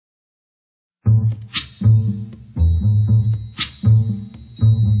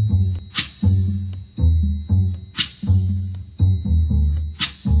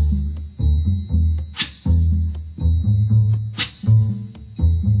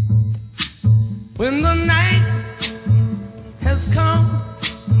When the night has come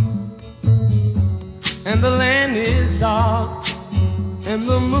and the land is dark and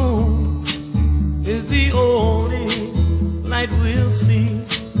the moon is the only light we'll see.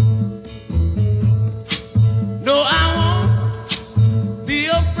 No, I won't be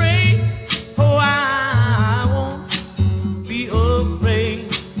afraid. Oh, I won't be afraid.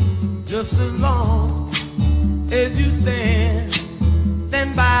 Just as long as you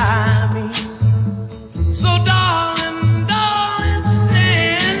stand by me. So darling, darling,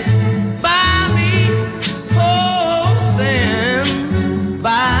 stand by me. Oh, stand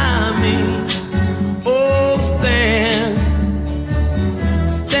by me. Oh,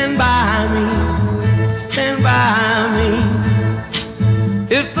 stand by me. Stand by me.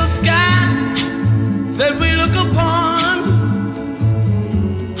 If the sky that we look upon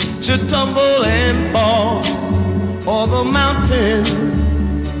should tumble and fall, or the mountain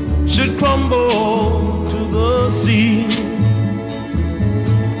should crumble to the sea,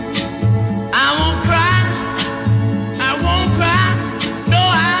 I won't cry, I won't cry, no,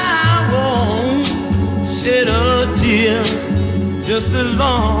 I won't shed a tear. Just as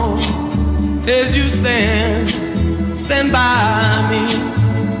long as you stand by me.